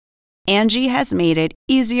Angie has made it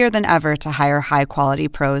easier than ever to hire high-quality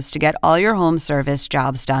pros to get all your home service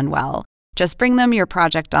jobs done well. Just bring them your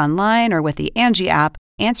project online or with the Angie app,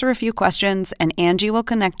 answer a few questions, and Angie will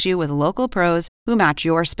connect you with local pros who match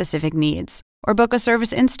your specific needs. Or book a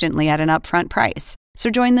service instantly at an upfront price. So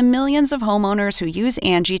join the millions of homeowners who use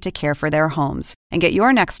Angie to care for their homes and get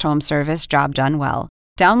your next home service job done well.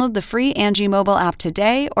 Download the free Angie mobile app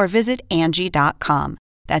today or visit Angie.com.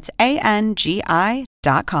 That's ANGI.com.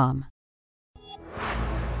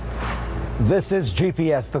 This is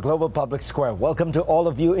GPS, the Global Public Square. Welcome to all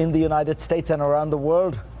of you in the United States and around the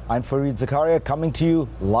world. I'm Fareed Zakaria, coming to you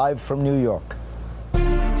live from New York.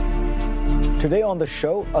 Today on the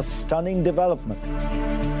show, a stunning development.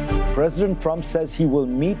 President Trump says he will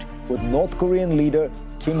meet with North Korean leader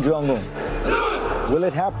Kim Jong-un. Will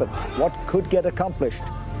it happen? What could get accomplished?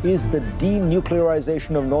 Is the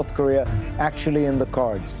denuclearization of North Korea actually in the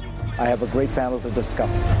cards? I have a great panel to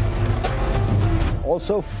discuss.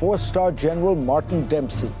 Also, four-star General Martin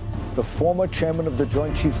Dempsey, the former chairman of the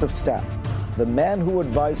Joint Chiefs of Staff, the man who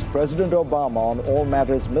advised President Obama on all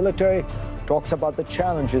matters military, talks about the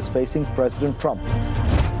challenges facing President Trump.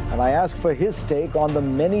 And I ask for his take on the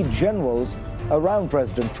many generals around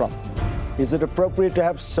President Trump. Is it appropriate to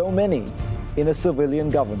have so many in a civilian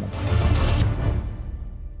government?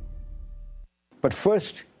 But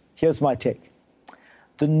first, here's my take.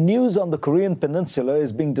 The news on the Korean Peninsula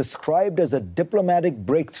is being described as a diplomatic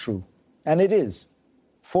breakthrough, and it is,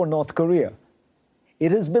 for North Korea.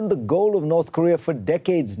 It has been the goal of North Korea for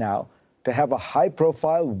decades now to have a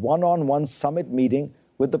high-profile one-on-one summit meeting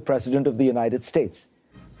with the President of the United States.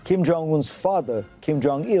 Kim Jong-un's father, Kim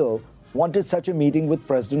Jong-il, wanted such a meeting with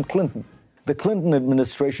President Clinton. The Clinton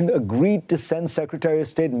administration agreed to send Secretary of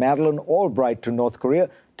State Madeleine Albright to North Korea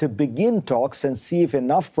to begin talks and see if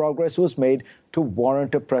enough progress was made to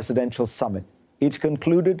warrant a presidential summit. It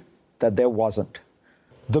concluded that there wasn't.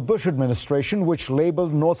 The Bush administration, which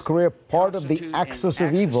labeled North Korea part of the axis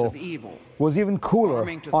of evil, was even cooler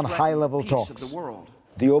on high-level talks.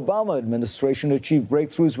 The Obama administration achieved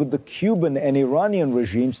breakthroughs with the Cuban and Iranian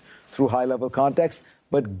regimes through high-level contacts,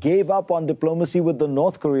 but gave up on diplomacy with the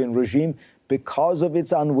North Korean regime because of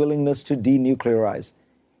its unwillingness to denuclearize.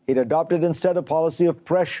 It adopted instead a policy of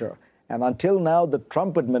pressure, and until now, the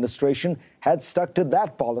Trump administration had stuck to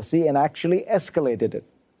that policy and actually escalated it.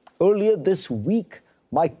 Earlier this week,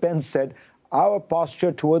 Mike Pence said, "Our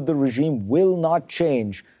posture toward the regime will not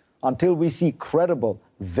change until we see credible,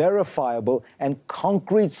 verifiable, and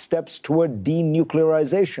concrete steps toward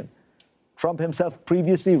denuclearization." Trump himself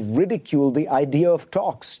previously ridiculed the idea of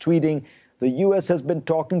talks, tweeting, "The U.S. has been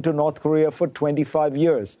talking to North Korea for 25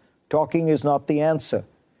 years. Talking is not the answer."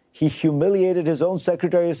 He humiliated his own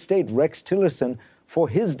Secretary of State, Rex Tillerson, for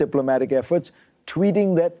his diplomatic efforts,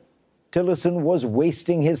 tweeting that Tillerson was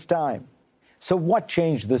wasting his time. So what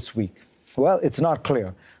changed this week? Well, it's not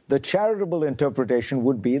clear. The charitable interpretation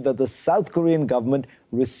would be that the South Korean government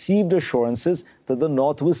received assurances that the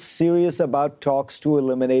North was serious about talks to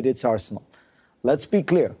eliminate its arsenal. Let's be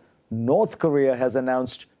clear. North Korea has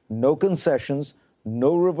announced no concessions,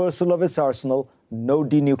 no reversal of its arsenal, no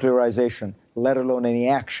denuclearization, let alone any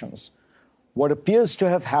actions. What appears to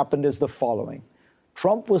have happened is the following.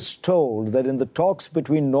 Trump was told that in the talks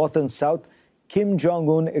between North and South, Kim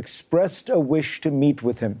Jong-un expressed a wish to meet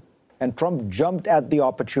with him, and Trump jumped at the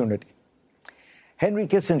opportunity. Henry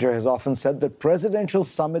Kissinger has often said that presidential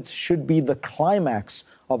summits should be the climax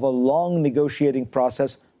of a long negotiating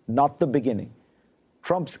process, not the beginning.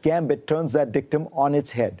 Trump's gambit turns that dictum on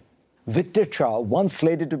its head. Victor Cha, once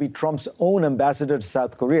slated to be Trump's own ambassador to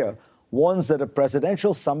South Korea, warns that a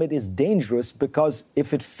presidential summit is dangerous because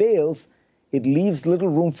if it fails, it leaves little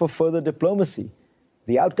room for further diplomacy.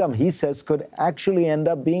 The outcome, he says, could actually end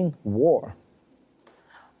up being war.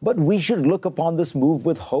 But we should look upon this move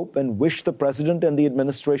with hope and wish the president and the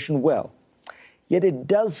administration well. Yet it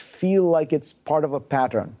does feel like it's part of a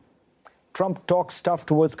pattern. Trump talks tough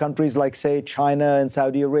towards countries like, say, China and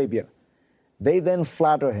Saudi Arabia. They then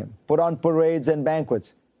flatter him, put on parades and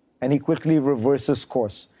banquets, and he quickly reverses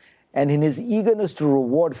course. And in his eagerness to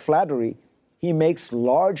reward flattery, he makes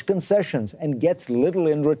large concessions and gets little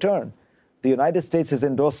in return. The United States has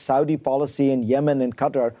endorsed Saudi policy in Yemen and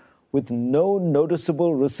Qatar with no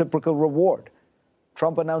noticeable reciprocal reward.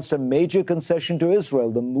 Trump announced a major concession to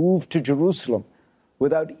Israel, the move to Jerusalem,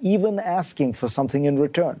 without even asking for something in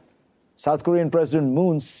return. South Korean President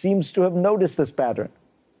Moon seems to have noticed this pattern.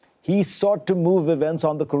 He sought to move events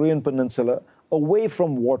on the Korean Peninsula away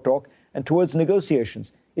from war talk and towards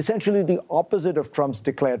negotiations, essentially the opposite of Trump's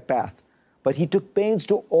declared path. But he took pains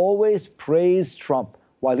to always praise Trump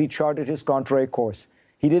while he charted his contrary course.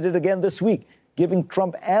 He did it again this week, giving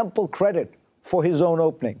Trump ample credit for his own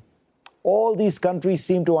opening. All these countries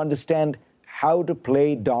seem to understand how to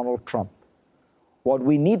play Donald Trump. What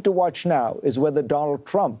we need to watch now is whether Donald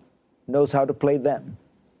Trump knows how to play them.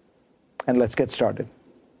 And let's get started.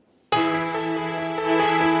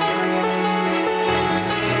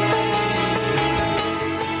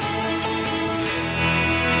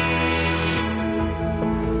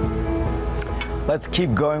 Let's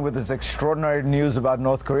keep going with this extraordinary news about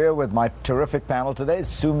North Korea with my terrific panel today.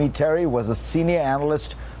 Sumi Terry was a senior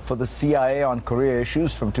analyst for the CIA on Korea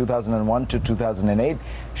issues from 2001 to 2008.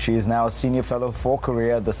 She is now a senior fellow for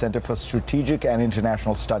Korea at the Center for Strategic and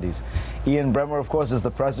International Studies. Ian Bremmer, of course, is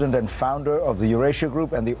the president and founder of the Eurasia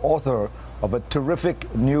Group and the author of a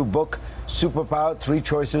terrific new book, Superpower: 3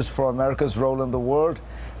 Choices for America's Role in the World.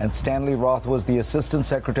 And Stanley Roth was the Assistant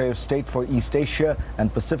Secretary of State for East Asia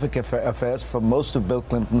and Pacific Affairs for most of Bill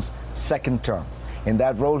Clinton's second term. In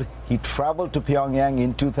that role, he traveled to Pyongyang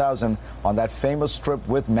in 2000 on that famous trip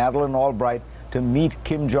with Madeleine Albright to meet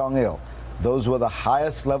Kim Jong-il. Those were the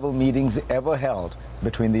highest level meetings ever held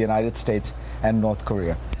between the United States and North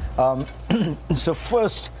Korea. So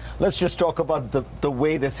first, let's just talk about the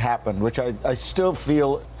way this happened, which I still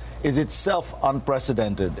feel is itself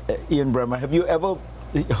unprecedented. Ian Bremmer, have you ever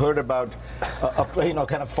heard about a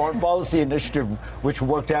kind of foreign policy initiative which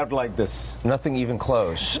worked out like this? Nothing even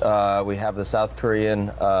close. We have the South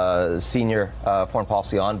Korean senior foreign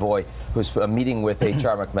policy envoy who's meeting with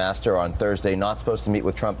H.R. McMaster on Thursday, not supposed to meet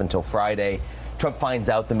with Trump until Friday. Trump finds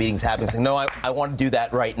out the meeting's happening, saying, no, I want to do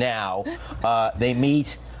that right now. They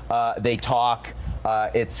meet, they talk.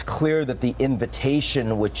 It's clear that the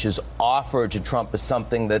invitation which is offered to Trump is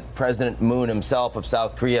something that President Moon himself of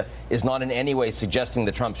South Korea is not in any way suggesting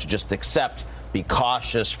that Trump should just accept, be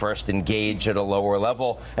cautious, first engage at a lower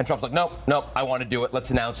level. And Trump's like, nope, I want to do it.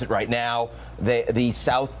 Let's announce it right now. The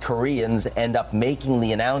South Koreans end up making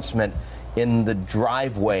the announcement in the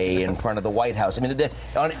driveway in front of the White House. I mean,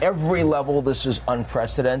 on every level, this is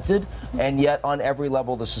unprecedented, and yet on every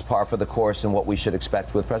level, this is par for the course and what we should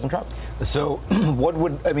expect with President Trump. So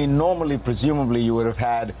normally, presumably, you would have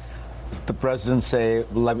had the president say,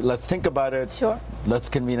 let's think about it. Sure. Let's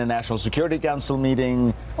convene a National Security Council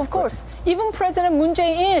meeting. Of course. Even President Moon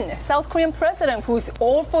Jae-in, South Korean president, who's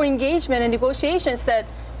all for engagement and negotiation, said,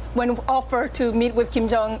 when offered to meet with Kim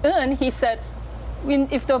Jong-un, he said,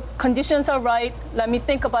 if the conditions are right, let me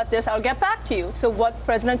think about this, I'll get back to you. So what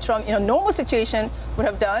President Trump in a normal situation would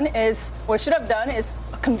have done is, or should have done, is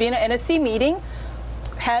convene an NSC meeting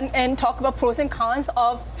and talk about pros and cons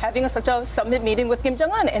of having such a summit meeting with Kim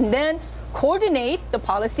Jong-un, and then coordinate the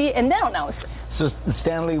policy and then announce it. So,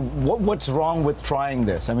 Stanley, what's wrong with trying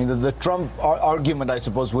this? I mean, the Trump argument, I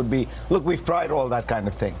suppose, would be, look, we've tried all that kind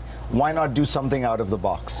of thing. Why not do something out of the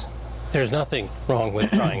box? There's nothing wrong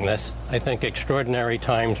with trying this. I think extraordinary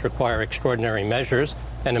times require extraordinary measures,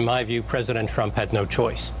 and in my view, President Trump had no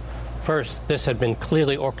choice. First, this had been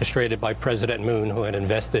clearly orchestrated by President Moon, who had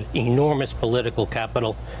invested enormous political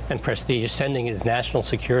capital and prestige, sending his national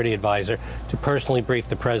security advisor to personally brief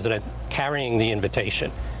the president, carrying the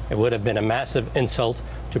invitation. It would have been a massive insult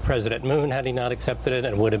to President Moon had he not accepted it,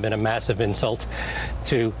 and it would have been a massive insult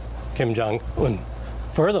to Kim Jong-un.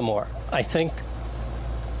 Furthermore, I think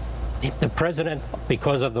the president,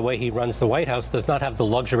 because of the way he runs the White House, does not have the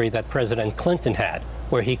luxury that President Clinton had,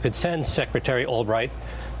 where he could send Secretary Albright,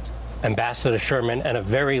 Ambassador Sherman, and a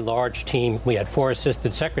very large team. We had 4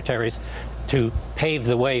 assistant secretaries to pave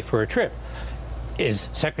the way for a trip. Is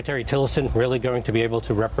Secretary Tillerson really going to be able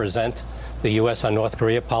to represent the U.S. on North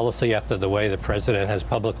Korea policy after the way the president has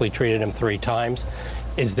publicly treated him 3 times?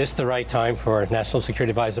 Is this the right time for National Security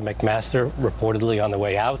Advisor McMaster, reportedly on the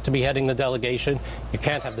way out, to be heading the delegation? You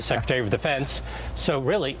can't have the Secretary of Defense. So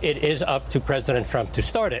really, it is up to President Trump to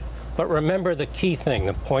start it. But remember the key thing,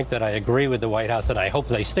 the point that I agree with the White House, and I hope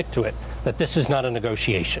they stick to it, that this is not a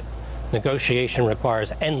negotiation. Negotiation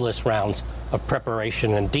requires endless rounds of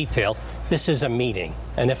preparation and detail. This is a meeting.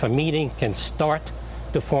 And if a meeting can start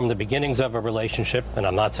to form the beginnings of a relationship, and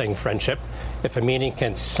I'm not saying friendship, if a meeting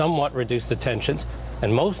can somewhat reduce the tensions,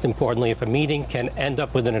 and most importantly, if a meeting can end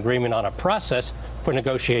up with an agreement on a process for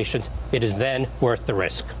negotiations, it is then worth the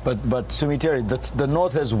risk. But Sumi Terry, the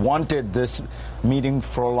North has wanted this meeting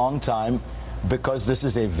for a long time because this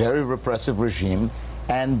is a very repressive regime,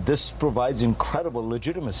 and this provides incredible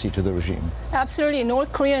legitimacy to the regime. Absolutely.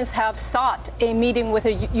 North Koreans have sought a meeting with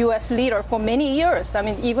a U.S. leader for many years. I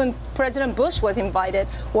mean, even President Bush was invited,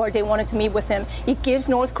 or they wanted to meet with him. It gives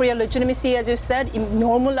North Korea legitimacy, as you said. It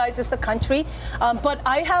normalizes the country. But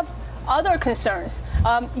I have other concerns.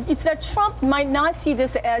 It's that Trump might not see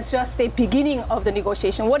this as just a beginning of the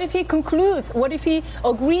negotiation. What if he concludes? What if he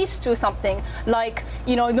agrees to something like,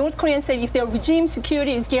 North Koreans say if their regime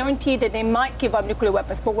security is guaranteed, that they might give up nuclear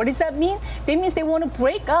weapons. But what does that mean? That means they want to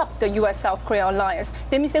break up the U.S.-South Korea alliance.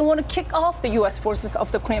 That means they want to kick off the U.S. forces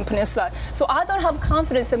of the Korean Peninsula. So I don't have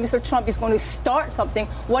confidence that Mr. Trump is going to start something.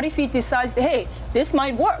 What if he decides, hey, this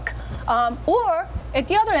might work? Or at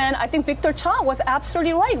the other end, I think Victor Cha was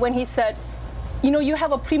absolutely right when he said, you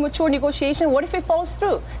have a premature negotiation. What if it falls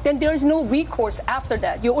through? Then there is no recourse after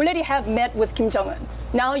that. You already have met with Kim Jong-un.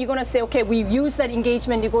 Now you're going to say, okay, we've used that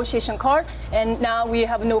engagement negotiation card, and now we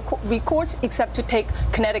have no recourse except to take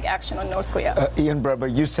kinetic action on North Korea. Ian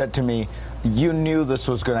Bremmer, you said to me, you knew this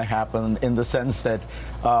was going to happen in the sense that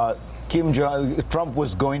Trump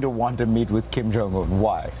was going to want to meet with Kim Jong-un.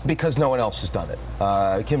 Why? Because no one else has done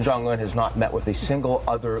it. Kim Jong-un has not met with a single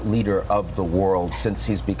other leader of the world since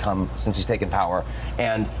he's taken power,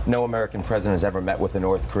 and no American president has ever met with a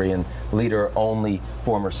North Korean leader, only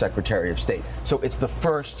former Secretary of State. So it's the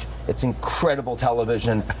first. It's incredible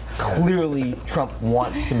television. Clearly, Trump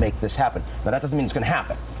wants to make this happen. Now, that doesn't mean it's going to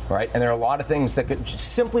happen, right? And there are a lot of things that could,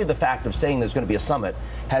 simply the fact of saying there's going to be a summit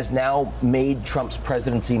has now made Trump's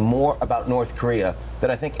presidency more about North Korea than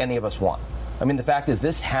I think any of us want. I mean, the fact is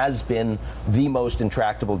this has been the most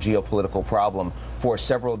intractable geopolitical problem for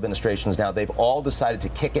several administrations now. They've all decided to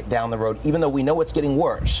kick it down the road, even though we know it's getting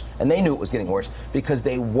worse. And they knew it was getting worse because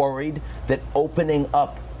they worried that opening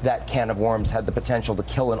up that can of worms had the potential to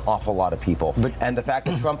kill an awful lot of people. And the fact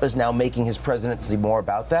that Trump is now making his presidency more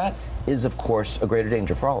about that is, of course, a greater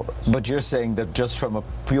danger for all of us. But you're saying that just from a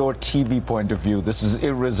pure TV point of view, this is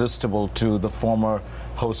irresistible to the former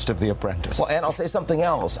host of The Apprentice. Well, and I'll say something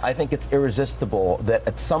else. I think it's irresistible that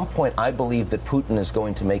at some point I believe that Putin is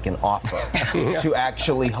going to make an offer to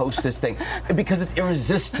actually host this thing, because it's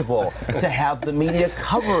irresistible to have the media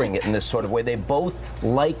covering it in this sort of way. They both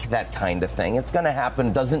like that kind of thing. It's going to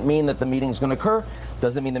happen. Doesn't mean that the meeting's going to occur.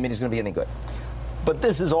 Doesn't mean the meeting's going to be any good. But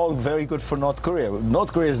this is all very good for North Korea.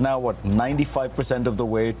 North Korea is now, 95% of the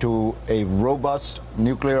way to a robust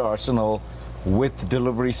nuclear arsenal with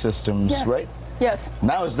delivery systems, yes. right? Yes.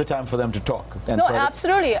 Now is the time for them to talk. No,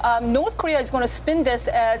 absolutely. North Korea is going to spin this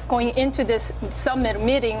as going into this summit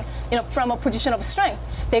meeting, from a position of strength.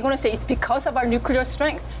 They're going to say it's because of our nuclear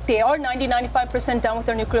strength. They are 95% done with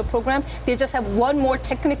their nuclear program. They just have one more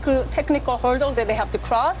technical hurdle that they have to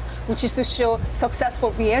cross, which is to show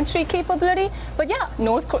successful re-entry capability. But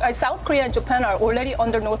yeah, South Korea and Japan are already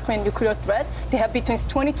under North Korean nuclear threat. They have between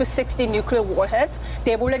 20 to 60 nuclear warheads.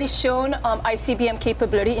 They have already shown ICBM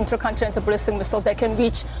capability, intercontinental ballistic missile, that can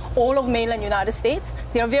reach all of mainland United States.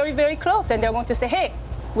 They are very, very close, and they're going to say, hey,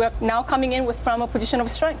 we're now coming in from a position of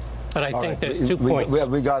strength. But I think there's 2 points.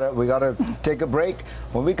 We gotta take a break.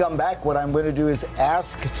 When we come back, what I'm going to do is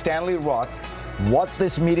ask Stanley Roth what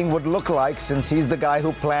this meeting would look like, since he's the guy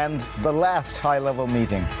who planned the last high-level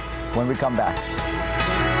meeting. When we come back.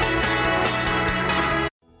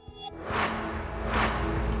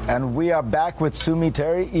 And we are back with Sumi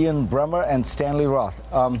Terry, Ian Bremmer, and Stanley Roth.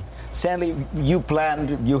 Stanley, you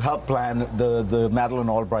helped plan the Madeleine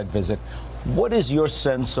Albright visit. What is your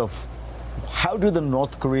sense of how do the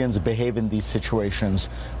North Koreans behave in these situations?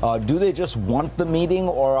 Do they just want the meeting,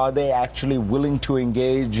 or are they actually willing to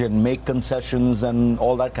engage and make concessions and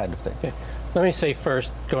all that kind of thing? Okay. Let me say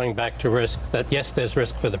first, going back to risk, that yes, there's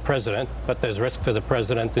risk for the president, but there's risk for the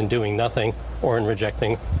president in doing nothing or in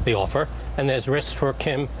rejecting the offer. And there's risk for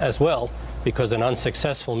Kim as well, because an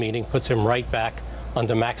unsuccessful meeting puts him right back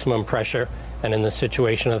under maximum pressure and in the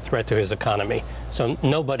situation of threat to his economy. So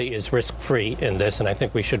nobody is risk-free in this, and I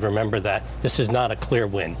think we should remember that. This is not a clear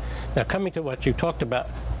win. Now, coming to what you talked about,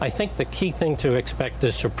 I think the key thing to expect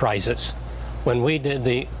is surprises. When we did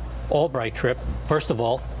the Albright trip, first of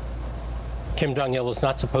all, Kim Jong-il was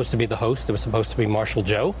not supposed to be the host. It was supposed to be Marshal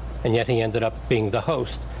Joe, and yet he ended up being the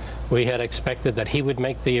host. We had expected that he would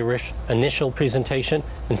make the initial presentation.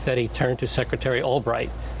 Instead, he turned to Secretary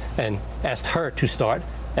Albright and asked her to start.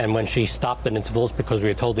 And when she stopped at intervals because we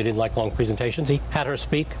were told he didn't like long presentations, he had her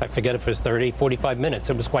speak. I forget if it was 30, 45 minutes.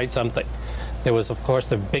 It was quite something. There was, of course,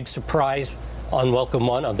 the big surprise, unwelcome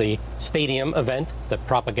one of the stadium event, the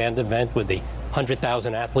propaganda event with the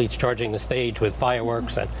 100,000 athletes charging the stage with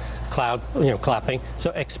fireworks and clapping.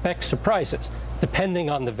 So expect surprises. Depending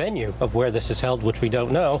on the venue of where this is held, which we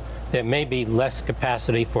don't know, there may be less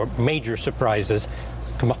capacity for major surprises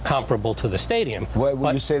comparable to the stadium. Why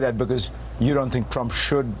would you say that? Because you don't think Trump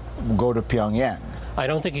should go to Pyongyang? I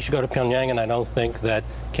don't think he should go to Pyongyang, and I don't think that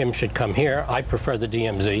Kim should come here. I prefer the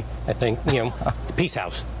DMZ. I think, the Peace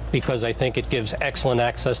House. because I think it gives excellent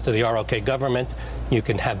access to the ROK government. You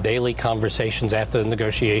can have daily conversations after the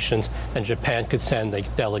negotiations, and Japan could send a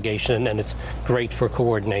delegation, and it's great for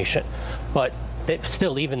coordination. But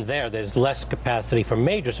still, even there's less capacity for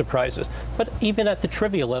major surprises. But even at the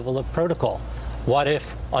trivial level of protocol, what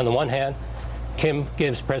if, on the one hand, Kim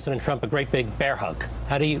gives President Trump a great big bear hug?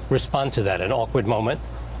 How do you respond to that? An awkward moment?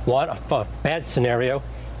 What if a bad scenario?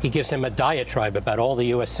 He gives him a diatribe about all the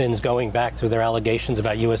U.S. sins going back to their allegations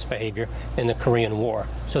about U.S. behavior in the Korean War.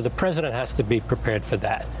 So the president has to be prepared for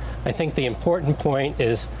that. I think the important point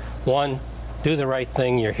is, one, do the right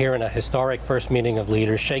thing. You're here in a historic first meeting of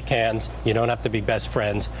leaders. Shake hands. You don't have to be best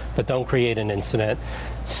friends, but don't create an incident.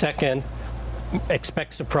 Second,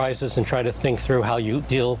 expect surprises and try to think through how you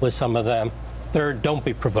deal with some of them. Third, don't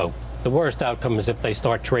be provoked. The worst outcome is if they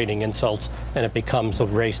start trading insults and it becomes a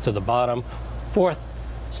race to the bottom. Fourth,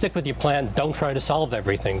 stick with your plan. Don't try to solve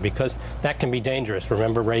everything, because that can be dangerous.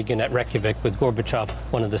 Remember Reagan at Reykjavik with Gorbachev,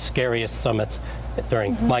 one of the scariest summits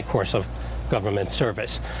during my course of government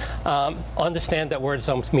service. Understand that words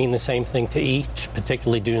don't mean the same thing to each,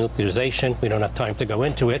 particularly denuclearization. We don't have time to go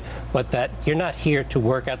into it, but that you're not here to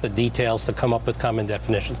work out the details to come up with common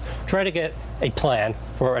definitions. Try to get a plan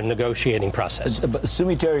for a negotiating process. But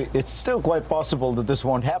Sumi Terry, it's still quite possible that this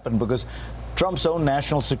won't happen, because Trump's own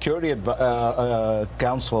National Security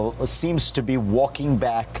Council seems to be walking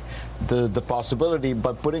back the possibility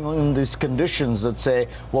by putting in these conditions that say,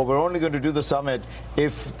 well, we're only going to do the summit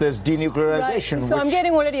if there's denuclearization. Right. So I'm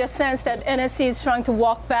getting already a sense that NSC is trying to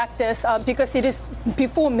walk back this because it is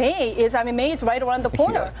before May is right around the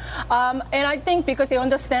corner. Yeah. And I think because they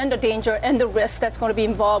understand the danger and the risk that's going to be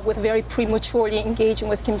involved with very prematurely engaging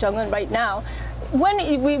with Kim Jong-un right now. When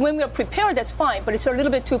we are prepared, that's fine, but it's a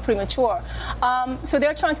little bit too premature. So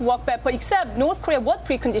they're trying to walk back, but except North Korea, what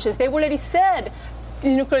preconditions? They've already said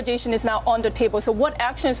denuclearization is now on the table. So what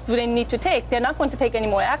actions do they need to take? They're not going to take any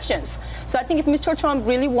more actions. So I think if Mr. Trump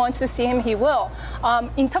really wants to see him, he will.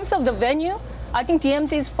 In terms of the venue, I think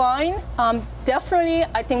DMZ is fine. Definitely,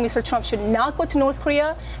 I think Mr. Trump should not go to North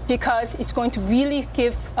Korea, because it's going to really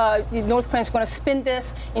give North Korea is going to spin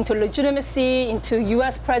this into legitimacy, into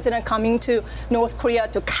U.S. president coming to North Korea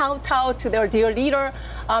to kowtow to their dear leader.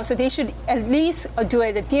 So they should at least do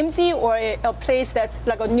it at DMZ or a place that's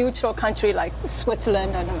like a neutral country like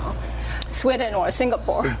Switzerland, I don't know, Sweden or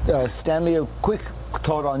Singapore. Stanley, a quick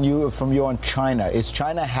thought from you on China. Is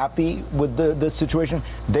China happy with the situation?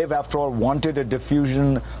 They've, after all, wanted a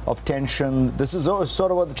diffusion of tension. This is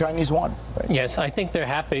sort of what the Chinese want, right? Yes, I think they're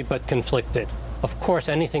happy but conflicted. Of course,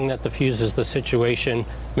 anything that diffuses the situation,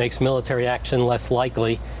 makes military action less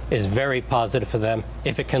likely, is very positive for them.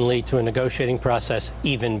 If it can lead to a negotiating process,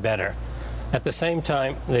 even better. At the same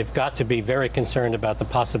time, they've got to be very concerned about the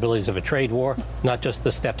possibilities of a trade war, not just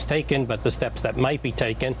the steps taken, but the steps that might be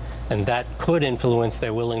taken, and that could influence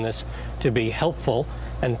their willingness to be helpful.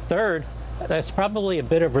 And third, there's probably a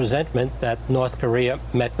bit of resentment that North Korea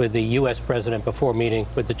met with the U.S. president before meeting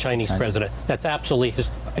with the Chinese president. That's absolutely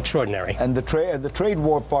extraordinary. And the trade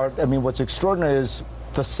war part, I mean, what's extraordinary is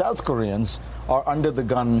the South Koreans are under the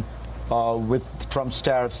gun with Trump's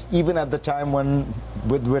tariffs, even at the time when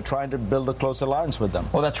we're trying to build a close alliance with them.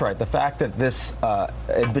 Well, that's right. The fact that this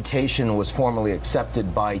invitation was formally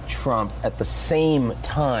accepted by Trump at the same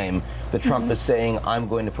time that Trump is saying, I'm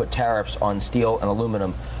going to put tariffs on steel and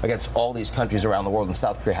aluminum against all these countries around the world, and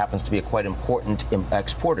South Korea happens to be a quite important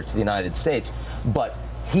exporter to the United States. But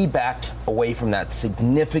he backed away from that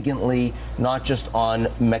significantly, not just on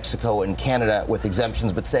Mexico and Canada with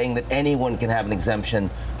exemptions, but saying that anyone can have an exemption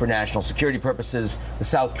for national security purposes. The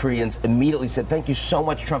South Koreans immediately said, thank you so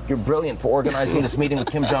much, Trump. You're brilliant for organizing this meeting with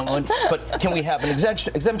Kim Jong-un, but can we have an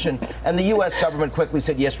exemption? And the U.S. government quickly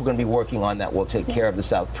said, yes, we're going to be working on that. We'll take care of the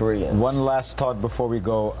South Koreans. One last thought before we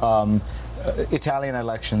go. Italian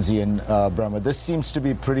elections, Ian Bremmer. This seems to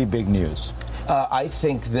be pretty big news. I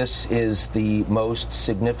think this is the most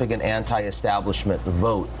significant anti-establishment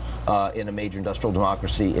vote in a major industrial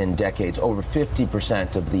democracy in decades. Over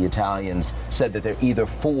 50% of the Italians said that they're either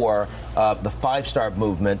for the Five-Star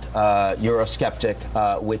Movement,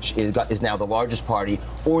 Eurosceptic, which is now the largest party,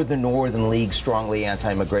 or the Northern League, strongly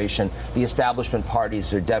anti-immigration. The establishment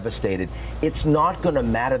parties are devastated. It's not going to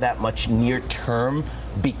matter that much near term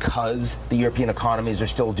because the European economies are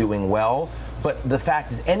still doing well. But the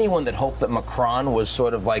fact is, anyone that hoped that Macron was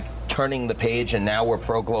sort of like turning the page and now we're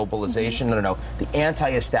pro-globalization, no. The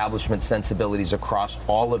anti-establishment sensibilities across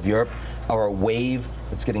all of Europe are a wave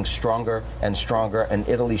It's getting stronger and stronger, and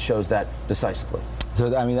Italy shows that decisively.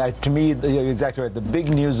 So, I mean, to me, you're exactly right. The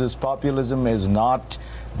big news is populism is not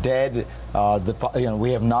dead.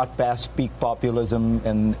 We have not passed peak populism,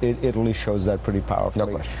 and Italy shows that pretty powerfully.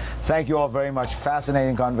 No question. Thank you all very much.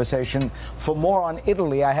 Fascinating conversation. For more on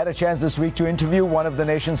Italy, I had a chance this week to interview one of the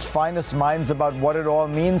nation's finest minds about what it all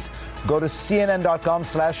means. Go to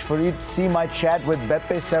cnn.com/Fareed. See my chat with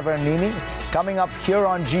Beppe Severnini. Coming up here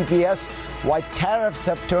on GPS, why tariffs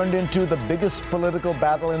have turned into the biggest political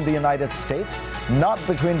battle in the United States, not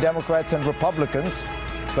between Democrats and Republicans,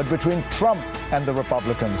 but between Trump and the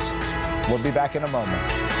Republicans. We'll be back in a moment.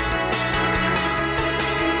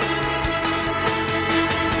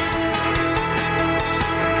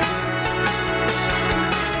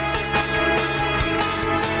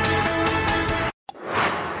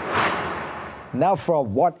 Now for a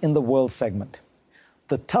What in the World segment.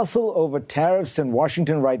 The tussle over tariffs in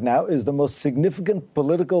Washington right now is the most significant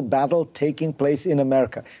political battle taking place in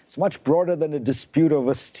America. It's much broader than a dispute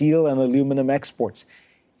over steel and aluminum exports.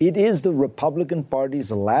 It is the Republican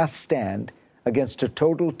Party's last stand against a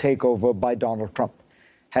total takeover by Donald Trump.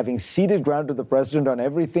 Having ceded ground to the president on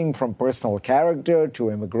everything from personal character to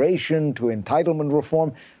immigration to entitlement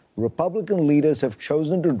reform, Republican leaders have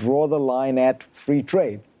chosen to draw the line at free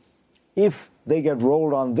trade. If they get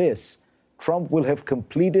rolled on this, Trump will have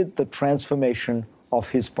completed the transformation of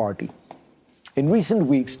his party. In recent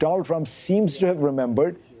weeks, Donald Trump seems to have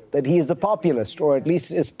remembered that he is a populist, or at least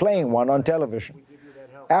is playing one on television.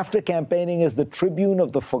 After campaigning as the tribune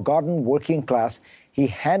of the forgotten working class, he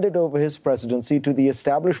handed over his presidency to the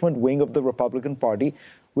establishment wing of the Republican Party,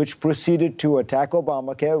 which proceeded to attack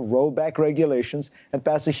Obamacare, roll back regulations, and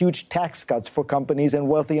pass a huge tax cuts for companies and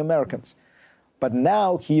wealthy Americans. But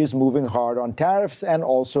now he is moving hard on tariffs and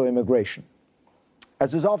also immigration.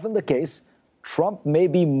 As is often the case, Trump may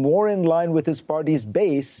be more in line with his party's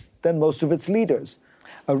base than most of its leaders.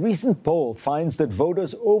 A recent poll finds that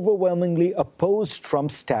voters overwhelmingly oppose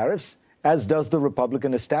Trump's tariffs, as does the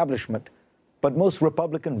Republican establishment. But most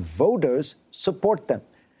Republican voters support them.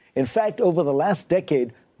 In fact, over the last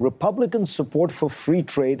decade, Republican support for free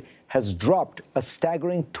trade has dropped a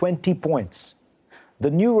staggering 20 points.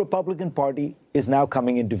 The new Republican Party is now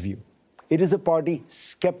coming into view. It is a party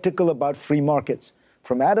skeptical about free markets.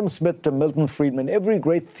 From Adam Smith to Milton Friedman, every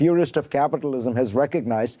great theorist of capitalism has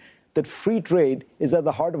recognized that free trade is at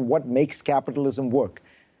the heart of what makes capitalism work.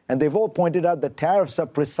 And they've all pointed out that tariffs are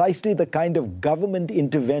precisely the kind of government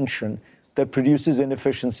intervention that produces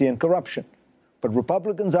inefficiency and corruption. But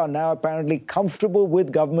Republicans are now apparently comfortable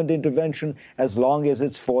with government intervention as long as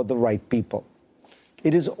it's for the right people.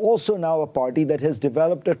 It is also now a party that has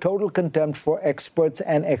developed a total contempt for experts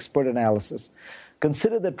and expert analysis.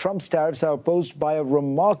 Consider that Trump's tariffs are opposed by a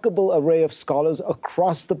remarkable array of scholars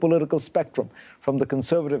across the political spectrum, from the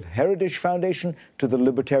conservative Heritage Foundation to the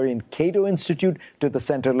libertarian Cato Institute to the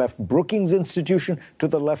center-left Brookings Institution to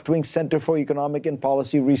the left-wing Center for Economic and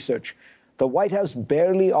Policy Research. The White House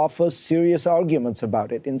barely offers serious arguments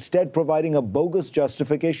about it, instead providing a bogus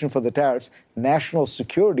justification for the tariffs, national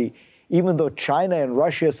security, even though China and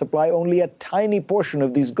Russia supply only a tiny portion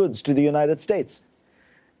of these goods to the United States.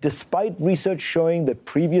 Despite research showing that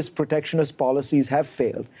previous protectionist policies have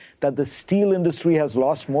failed, that the steel industry has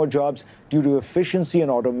lost more jobs due to efficiency and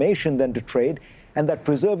automation than to trade, and that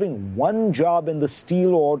preserving one job in the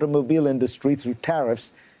steel or automobile industry through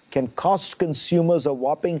tariffs can cost consumers a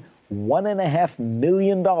whopping $1.5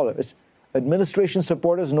 million, administration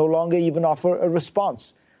supporters no longer even offer a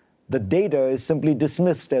response. The data is simply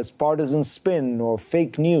dismissed as partisan spin or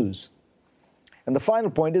fake news. And the final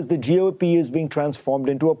point is the GOP is being transformed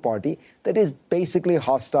into a party that is basically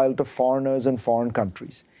hostile to foreigners and foreign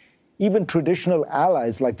countries. Even traditional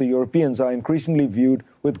allies like the Europeans are increasingly viewed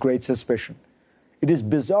with great suspicion. It is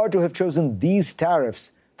bizarre to have chosen these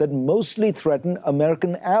tariffs that mostly threaten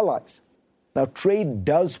American allies. Now, trade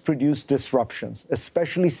does produce disruptions,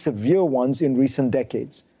 especially severe ones in recent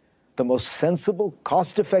decades. The most sensible,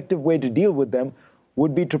 cost-effective way to deal with them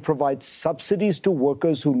would be to provide subsidies to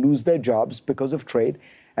workers who lose their jobs because of trade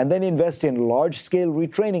and then invest in large-scale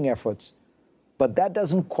retraining efforts. But that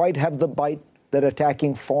doesn't quite have the bite that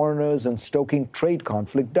attacking foreigners and stoking trade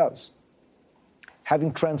conflict does.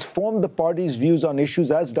 Having transformed the party's views on issues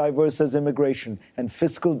as diverse as immigration and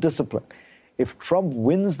fiscal discipline, if Trump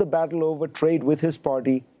wins the battle over trade with his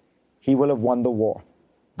party, he will have won the war.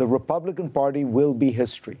 The Republican Party will be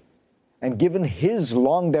history. And given his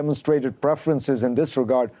long demonstrated preferences in this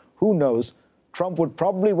regard, who knows, Trump would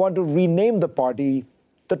probably want to rename the party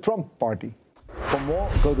the Trump Party. For more,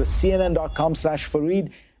 go to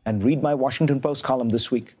cnn.com/Fareed and read my Washington Post column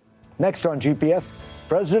this week. Next on GPS,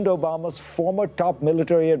 President Obama's former top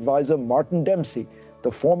military advisor, Martin Dempsey, the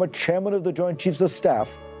former chairman of the Joint Chiefs of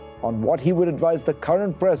Staff, on what he would advise the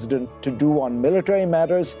current president to do on military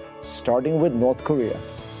matters, starting with North Korea.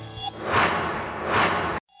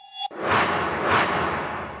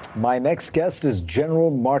 My next guest is General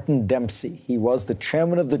Martin Dempsey. He was the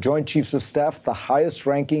chairman of the Joint Chiefs of Staff, the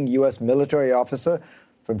highest-ranking U.S. military officer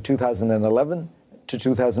from 2011 to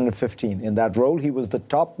 2015. In that role, he was the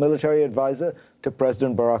top military advisor to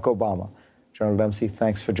President Barack Obama. General Dempsey,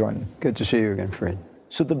 thanks for joining. Good to see you again, Fred.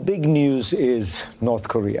 So the big news is North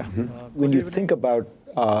Korea. When you think about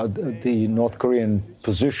the North Korean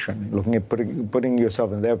position, looking at putting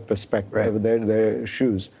yourself in their perspective, right, their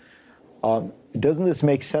shoes, doesn't this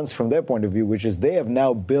make sense from their point of view, which is they have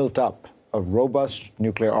now built up a robust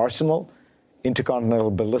nuclear arsenal,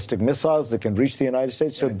 intercontinental ballistic missiles that can reach the United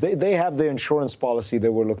States. So they have the insurance policy they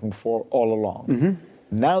were looking for all along.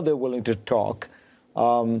 Now they're willing to talk.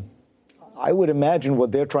 I would imagine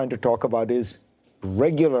what they're trying to talk about is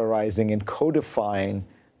regularizing and codifying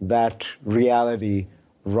that reality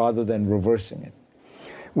rather than reversing it.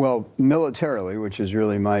 Well, militarily, which is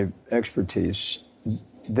really my expertise,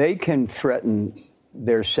 they can threaten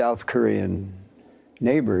their South Korean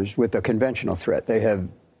neighbors with a conventional threat. They have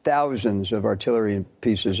thousands of artillery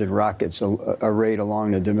pieces and rockets arrayed along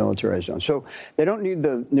the demilitarized zone. So they don't need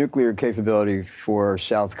the nuclear capability for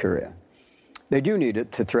South Korea. They do need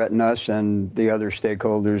it to threaten us and the other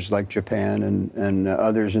stakeholders like Japan and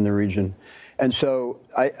others in the region. And so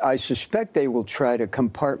I suspect they will try to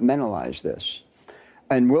compartmentalize this.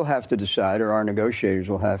 And we'll have to decide, or our negotiators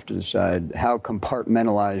will have to decide, how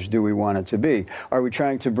compartmentalized do we want it to be? Are we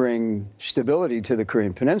trying to bring stability to the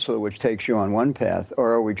Korean Peninsula, which takes you on one path,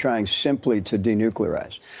 or are we trying simply to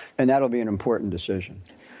denuclearize? And that'll be an important decision.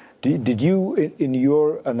 Did you, in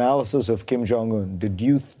your analysis of Kim Jong-un, did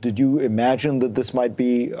you imagine that this might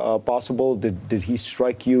be possible? Did he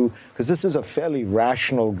strike you? Because this is a fairly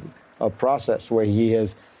rational process where he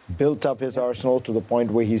has built up his arsenal to the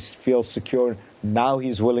point where he feels secure. Now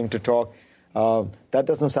he's willing to talk. That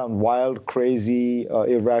doesn't sound wild, crazy,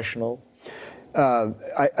 irrational.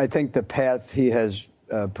 I think the path he has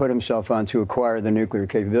put himself on to acquire the nuclear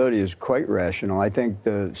capability is quite rational. I think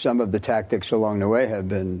some of the tactics along the way have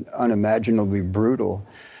been unimaginably brutal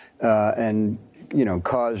and,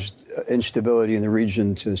 caused instability in the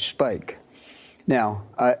region to spike. Now,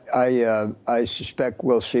 I suspect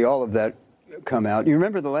we'll see all of that come out. You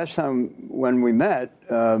remember the last time when we met,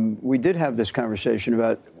 we did have this conversation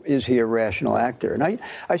about, is he a rational actor? And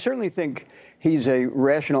I certainly think he's a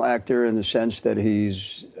rational actor in the sense that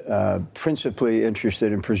he's principally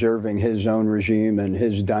interested in preserving his own regime and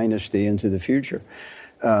his dynasty into the future.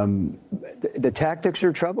 The tactics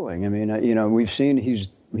are troubling. I mean, we've seen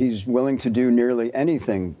he's willing to do nearly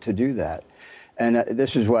anything to do that. And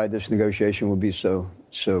this is why this negotiation will be so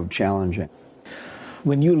challenging.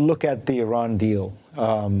 When you look at the Iran deal,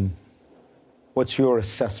 what's your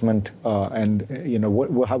assessment? And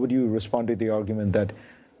how would you respond to the argument that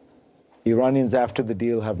Iranians after the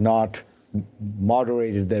deal have not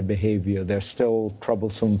moderated their behavior? They're still a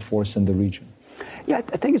troublesome force in the region. Yeah, I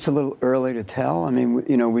think it's a little early to tell. I mean,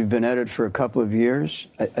 we've been at it for a couple of years.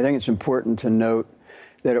 I think it's important to note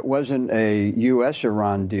that it wasn't a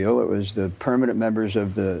U.S.-Iran deal. It was the permanent members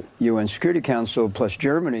of the UN Security Council plus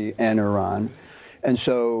Germany and Iran. And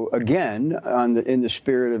so, again, in the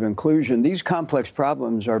spirit of inclusion, these complex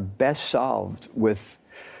problems are best solved with,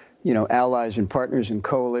 allies and partners and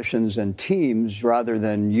coalitions and teams rather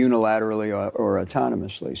than unilaterally or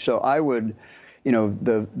autonomously. So I would,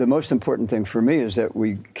 the most important thing for me is that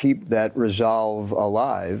we keep that resolve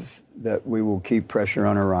alive, that we will keep pressure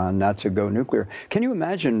on Iran not to go nuclear. Can you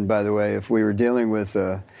imagine, by the way, if we were dealing with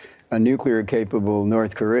a nuclear-capable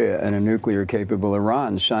North Korea and a nuclear-capable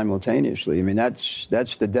Iran simultaneously? I mean, that's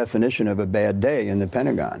the definition of a bad day in the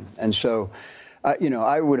Pentagon. And so,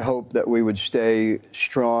 I would hope that we would stay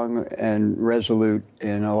strong and resolute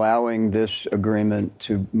in allowing this agreement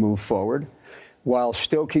to move forward while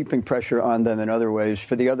still keeping pressure on them in other ways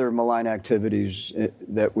for the other malign activities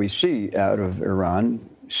that we see out of Iran,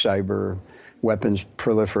 cyber, weapons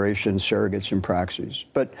proliferation, surrogates, and proxies.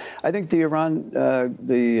 But I think the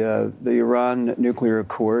Iran nuclear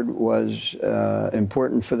accord was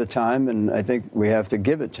important for the time, and I think we have to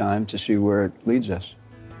give it time to see where it leads us.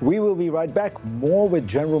 We will be right back. More with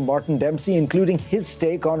General Martin Dempsey, including his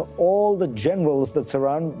take on all the generals that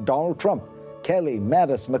surround Donald Trump. Kelly,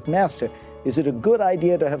 Mattis, McMaster. Is it a good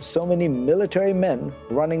idea to have so many military men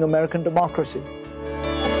running American democracy?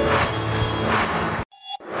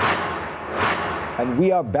 And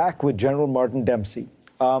we are back with General Martin Dempsey.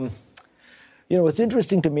 You know, what's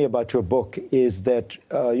interesting to me about your book is that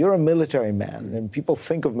you're a military man, and people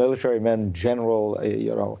think of military men in general,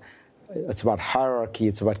 you know, it's about hierarchy,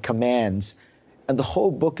 it's about commands. And the whole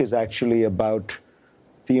book is actually about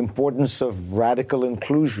the importance of radical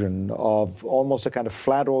inclusion, of almost a kind of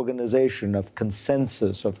flat organization, of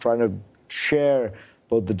consensus, of trying to share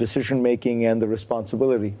both the decision-making and the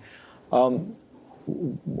responsibility.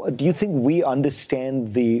 Do you think we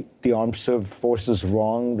understand the armed forces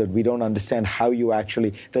wrong, that we don't understand how you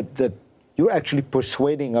actually, that you're actually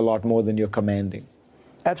persuading a lot more than you're commanding?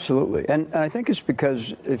 Absolutely. And I think it's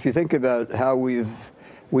because if you think about how we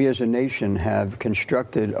as a nation have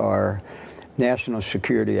constructed our national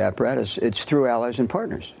security apparatus, it's through allies and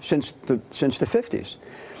partners since the 50s.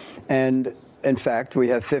 And in fact, we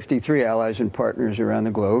have 53 allies and partners around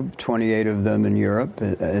the globe, 28 of them in Europe,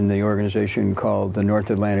 in the organization called the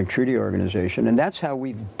North Atlantic Treaty Organization. And that's how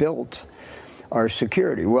we've built our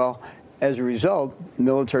security. Well, as a result,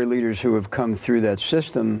 military leaders who have come through that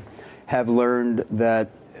system have learned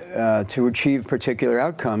that to achieve particular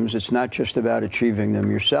outcomes, it's not just about achieving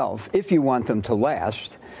them yourself. If you want them to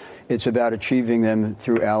last, it's about achieving them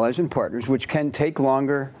through allies and partners, which can take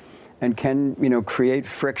longer and can, you know, create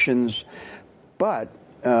frictions. But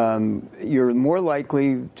you're more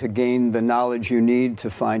likely to gain the knowledge you need to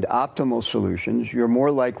find optimal solutions. You're more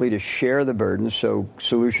likely to share the burden, so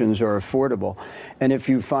solutions are affordable. And if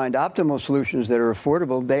you find optimal solutions that are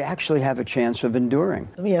affordable, they actually have a chance of enduring.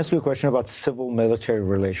 Let me ask you a question about civil-military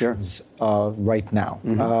relations right now.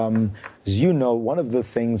 As you know, one of the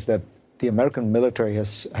things that the American military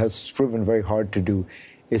has striven very hard to do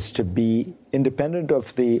is to be independent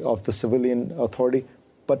of the civilian authority,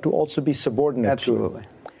 but to also be subordinate. Absolutely. To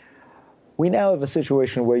it. We now have a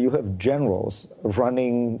situation where you have generals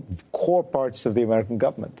running core parts of the American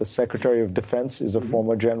government. The Secretary of Defense is a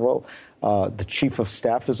former general. The Chief of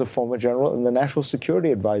Staff is a former general. And the National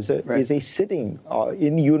Security Advisor is a sitting,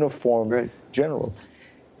 in uniform general.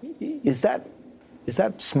 Is that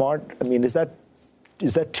smart? I mean, is that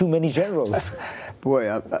too many generals?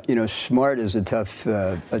 Boy, you know, smart is a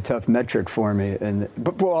tough metric for me.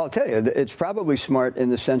 But I'll tell you, it's probably smart in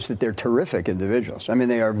the sense that they're terrific individuals. I mean,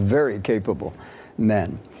 they are very capable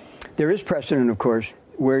men. There is precedent, of course,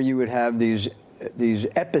 where you would have these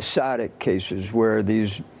episodic cases where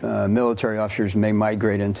these military officers may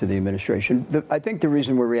migrate into the administration. I think the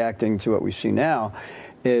reason we're reacting to what we see now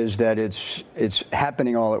is that it's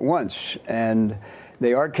happening all at once, and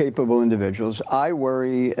they are capable individuals. I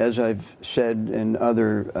worry, as I've said in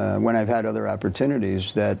when I've had other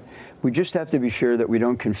opportunities, that we just have to be sure that we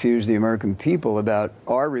don't confuse the American people about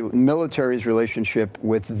our military's relationship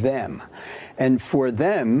with them. And for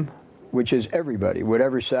them, which is everybody,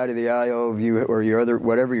 whatever side of the aisle you or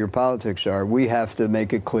whatever your politics are, we have to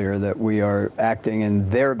make it clear that we are acting in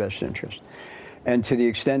their best interest. And to the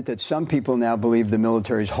extent that some people now believe the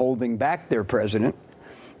military is holding back their president,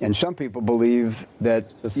 and some people believe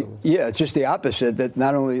that, it's just the opposite, that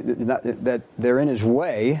that they're in his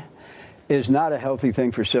way is not a healthy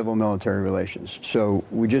thing for civil-military relations. So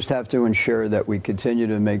we just have to ensure that we continue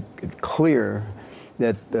to make it clear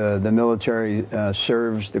that the military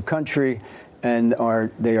serves the country and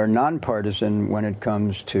they are nonpartisan when it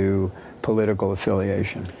comes to political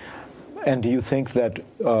affiliation. And do you think that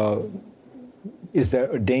is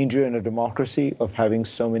there a danger in a democracy of having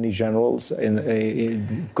so many generals?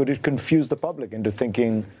 Could it confuse the public into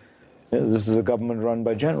thinking this is a government run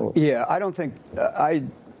by generals? Yeah, I don't think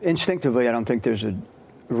instinctively I don't think there's a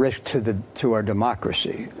risk to our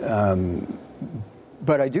democracy.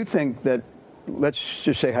 But I do think that, let's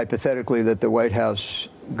just say hypothetically, that the White House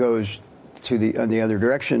goes to the other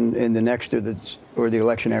direction in the next or the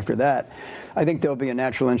election after that. I think there'll be a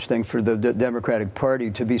natural instinct for the Democratic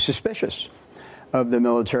Party to be suspicious of the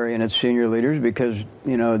military and its senior leaders because,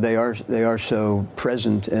 you know, they are so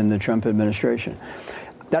present in the Trump administration.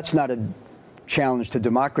 That's not a challenge to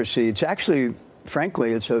democracy. It's actually,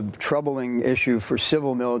 frankly, it's a troubling issue for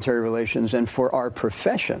civil military relations and for our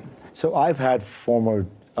profession. So I've had former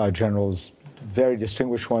generals, very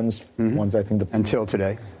distinguished ones, ones I think until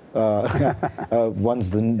today.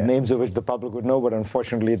 Ones the names of which the public would know, but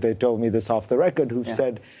unfortunately they told me this off the record, who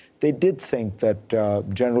said they did think that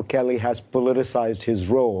General Kelly has politicized his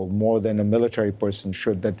role more than a military person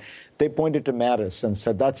should, that they pointed to Mattis and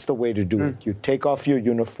said that's the way to do it. You take off your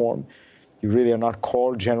uniform. You really are not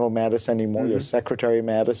called General Mattis anymore. You're Secretary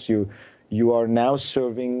Mattis. You are now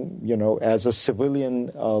serving, you know, as a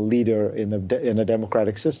civilian leader in a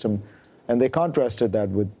democratic system. And they contrasted that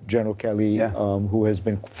with General Kelly, who has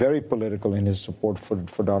been very political in his support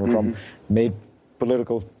for Donald Trump, made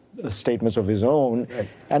political statements of his own. Right.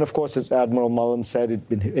 And of course, as Admiral Mullen said,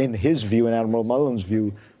 in his view, in Admiral Mullen's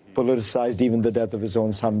view, politicized even the death of his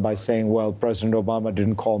own son by saying, well, President Obama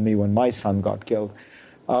didn't call me when my son got killed.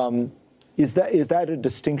 Is that a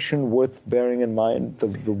distinction worth bearing in mind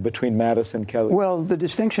between Mattis and Kelly? Well, the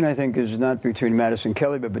distinction, I think, is not between Mattis and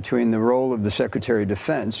Kelly, but between the role of the Secretary of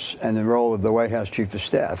Defense and the role of the White House Chief of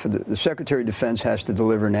Staff. The Secretary of Defense has to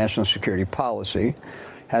deliver national security policy,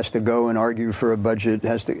 has to go and argue for a budget,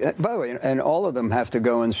 by the way, and all of them have to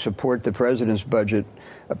go and support the president's budget,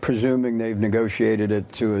 presuming they've negotiated it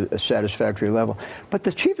to a satisfactory level. But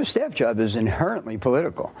the Chief of Staff job is inherently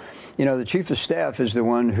political. You know, the Chief of Staff is the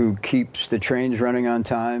one who keeps the trains running on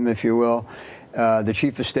time, if you will. The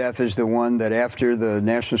Chief of Staff is the one that, after the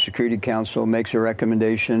National Security Council makes a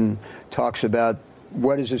recommendation, talks about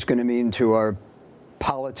what is this going to mean to our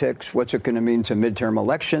politics, what's it going to mean to midterm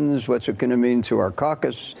elections, what's it going to mean to our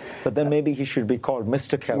caucus. But then maybe he should be called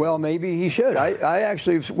Mr. Kelly. Well, maybe he should. I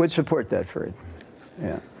actually would support that for it.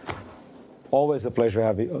 Yeah. Always a pleasure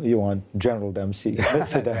having you on, General Dempsey,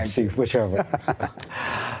 Mr. Dempsey, whichever.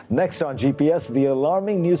 Next on GPS, the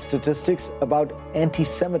alarming new statistics about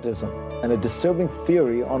anti-Semitism and a disturbing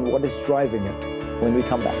theory on what is driving it when we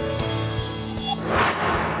come back.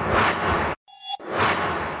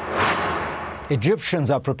 Egyptians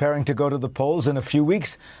are preparing to go to the polls in a few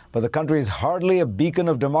weeks, but the country is hardly a beacon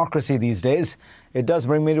of democracy these days. It does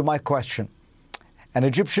bring me to my question. An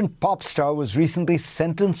Egyptian pop star was recently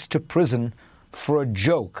sentenced to prison for a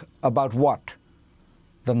joke about what?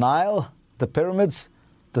 The Nile, the pyramids,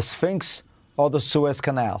 the Sphinx, or the Suez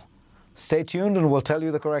Canal? Stay tuned and we'll tell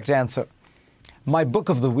you the correct answer. My book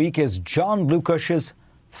of the week is John Lukash's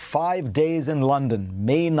 5 Days in London,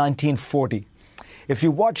 May 1940. If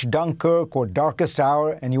you watch Dunkirk or Darkest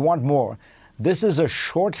Hour and you want more, this is a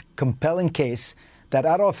short, compelling case that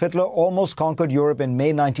Adolf Hitler almost conquered Europe in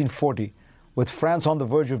May 1940. With France on the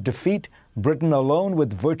verge of defeat, Britain alone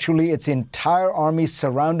with virtually its entire army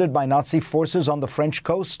surrounded by Nazi forces on the French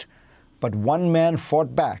coast. But one man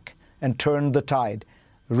fought back and turned the tide.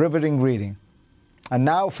 Riveting reading. And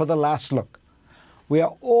now for the last look. We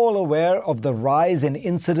are all aware of the rise in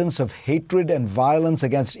incidents of hatred and violence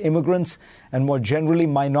against immigrants and more generally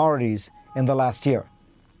minorities in the last year.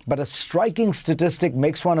 But a striking statistic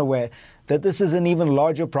makes one aware that this is an even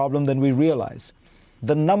larger problem than we realize.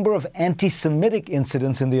 The number of anti-Semitic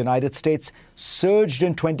incidents in the United States surged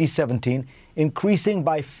in 2017, increasing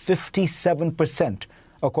by 57%,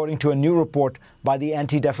 according to a new report by the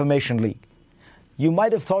Anti-Defamation League. You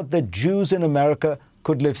might have thought that Jews in America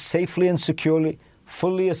could live safely and securely,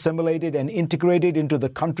 fully assimilated and integrated into the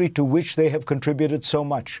country to which they have contributed so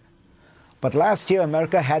much. But last year,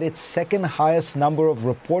 America had its second highest number of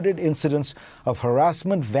reported incidents of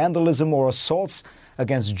harassment, vandalism, or assaults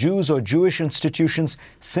against Jews or Jewish institutions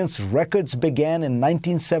since records began in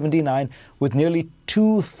 1979, with nearly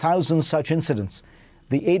 2,000 such incidents.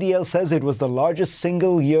 The ADL says it was the largest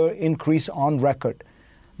single-year increase on record.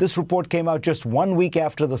 This report came out just 1 week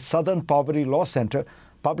after the Southern Poverty Law Center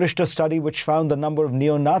published a study which found the number of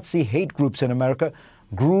neo-Nazi hate groups in America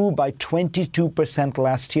grew by 22%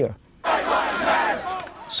 last year.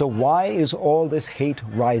 So why is all this hate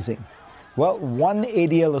rising? Well, one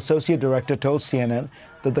ADL associate director told CNN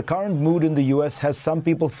that the current mood in the U.S. has some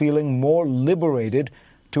people feeling more liberated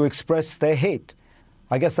to express their hate.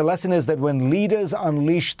 I guess the lesson is that when leaders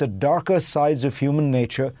unleash the darker sides of human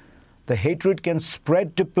nature, the hatred can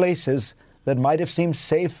spread to places that might have seemed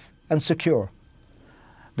safe and secure.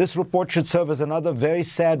 This report should serve as another very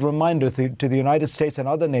sad reminder to the United States and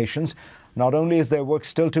other nations. Not only is there work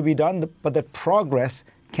still to be done, but that progress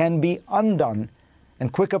can be undone,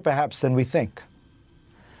 and quicker perhaps than we think.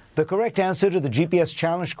 The correct answer to the GPS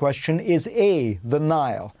challenge question is A, the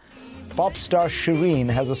Nile. Pop star Shireen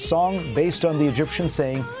has a song based on the Egyptian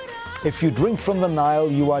saying, "If you drink from the Nile,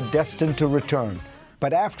 you are destined to return."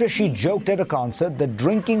 But after she joked at a concert that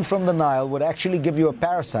drinking from the Nile would actually give you a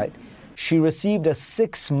parasite, she received a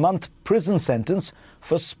 6-month prison sentence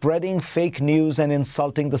for spreading fake news and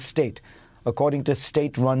insulting the state, according to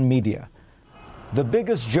state-run media. The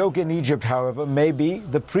biggest joke in Egypt, however, may be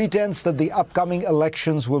the pretense that the upcoming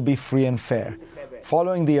elections will be free and fair.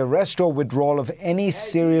 Following the arrest or withdrawal of any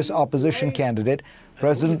serious opposition candidate,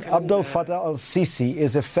 President Abdel Fattah al-Sisi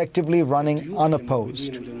is effectively running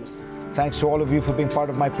unopposed. Thanks to all of you for being part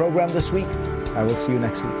of my program this week. I will see you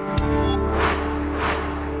next week.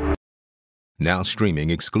 Now streaming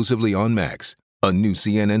exclusively on Max, a new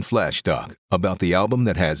CNN flash doc about the album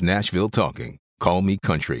that has Nashville talking, Call Me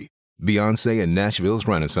Country. Beyoncé and Nashville's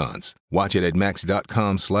Renaissance. Watch it at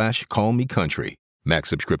max.com/callmecountry. Max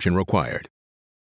subscription required.